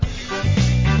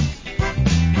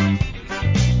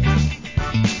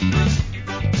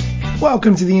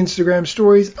Welcome to the Instagram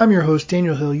Stories. I'm your host,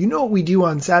 Daniel Hill. You know what we do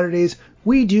on Saturdays?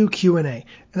 We do Q&A.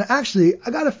 And actually,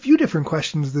 I got a few different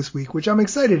questions this week, which I'm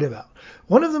excited about.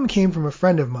 One of them came from a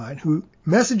friend of mine who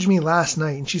messaged me last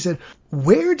night, and she said,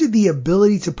 "Where did the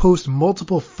ability to post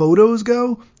multiple photos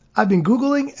go? I've been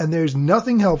Googling, and there's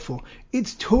nothing helpful.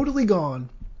 It's totally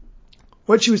gone."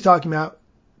 What she was talking about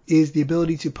is the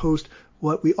ability to post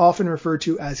what we often refer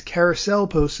to as carousel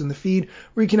posts in the feed,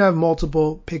 where you can have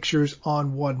multiple pictures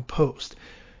on one post.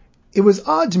 It was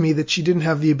odd to me that she didn't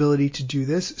have the ability to do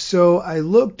this, so I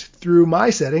looked through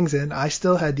my settings and I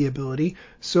still had the ability.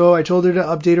 So I told her to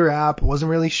update her app,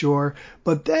 wasn't really sure,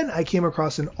 but then I came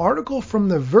across an article from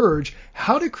The Verge,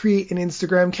 How to Create an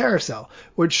Instagram Carousel,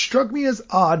 which struck me as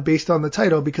odd based on the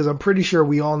title because I'm pretty sure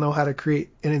we all know how to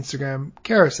create an Instagram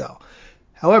carousel.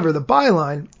 However, the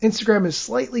byline, Instagram has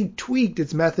slightly tweaked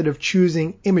its method of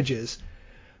choosing images.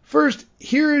 First,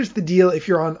 here is the deal if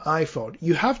you're on iPhone.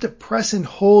 You have to press and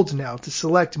hold now to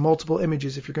select multiple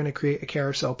images if you're going to create a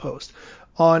carousel post.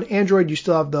 On Android, you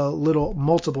still have the little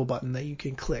multiple button that you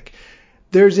can click.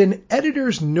 There's an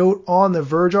editor's note on the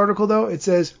Verge article, though. It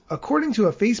says, according to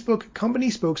a Facebook company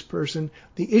spokesperson,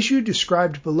 the issue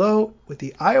described below with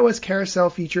the iOS carousel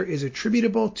feature is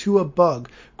attributable to a bug.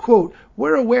 Quote,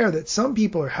 "We're aware that some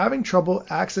people are having trouble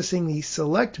accessing the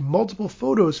select multiple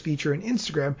photos feature in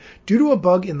Instagram due to a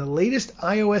bug in the latest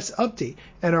iOS update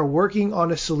and are working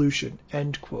on a solution."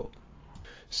 End quote.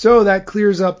 So that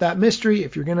clears up that mystery.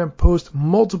 If you're going to post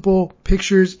multiple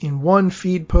pictures in one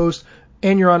feed post,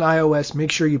 and you're on iOS,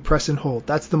 make sure you press and hold.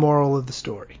 That's the moral of the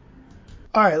story.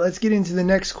 All right, let's get into the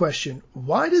next question.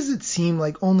 Why does it seem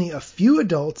like only a few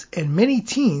adults and many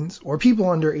teens, or people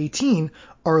under 18,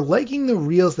 are liking the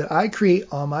reels that I create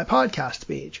on my podcast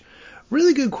page?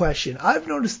 Really good question. I've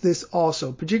noticed this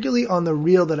also, particularly on the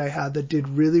reel that I had that did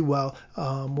really well,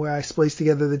 where I spliced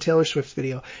together the Taylor Swift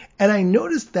video. And I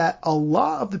noticed that a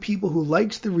lot of the people who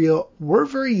liked the reel were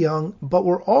very young, but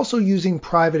were also using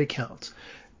private accounts.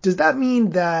 Does that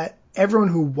mean that everyone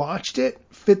who watched it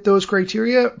fit those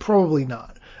criteria? Probably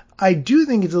not. I do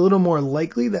think it's a little more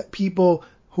likely that people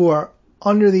who are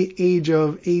under the age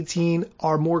of 18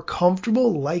 are more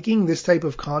comfortable liking this type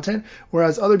of content,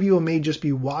 whereas other people may just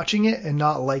be watching it and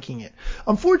not liking it.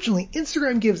 Unfortunately,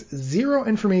 Instagram gives zero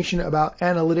information about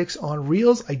analytics on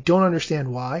Reels. I don't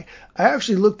understand why. I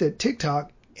actually looked at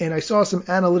TikTok and I saw some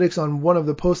analytics on one of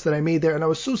the posts that I made there, and I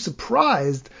was so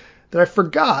surprised that I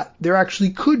forgot there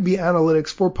actually could be analytics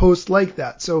for posts like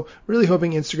that. So really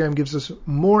hoping Instagram gives us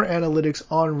more analytics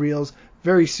on Reels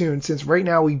very soon, since right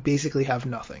now we basically have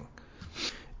nothing.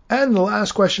 And the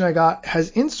last question I got,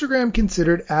 has Instagram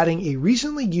considered adding a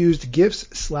recently used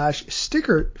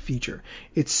GIFs/sticker feature?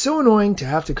 It's so annoying to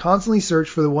have to constantly search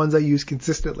for the ones I use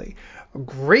consistently. A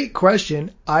great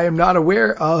question. I am not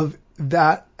aware of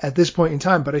that at this point in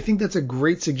time, but I think that's a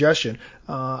great suggestion.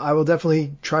 I will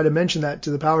definitely try to mention that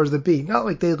to the powers that be. Not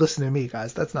like they listen to me,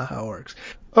 guys. That's not how it works.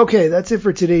 Okay, that's it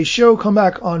for today's show. Come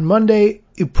back on Monday.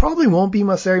 It probably won't be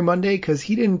Masari Monday because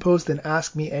he didn't post an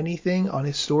Ask Me Anything on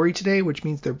his story today, which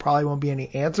means there probably won't be any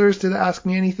answers to the Ask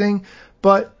Me Anything,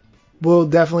 but we'll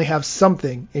definitely have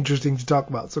something interesting to talk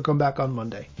about. So come back on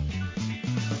Monday.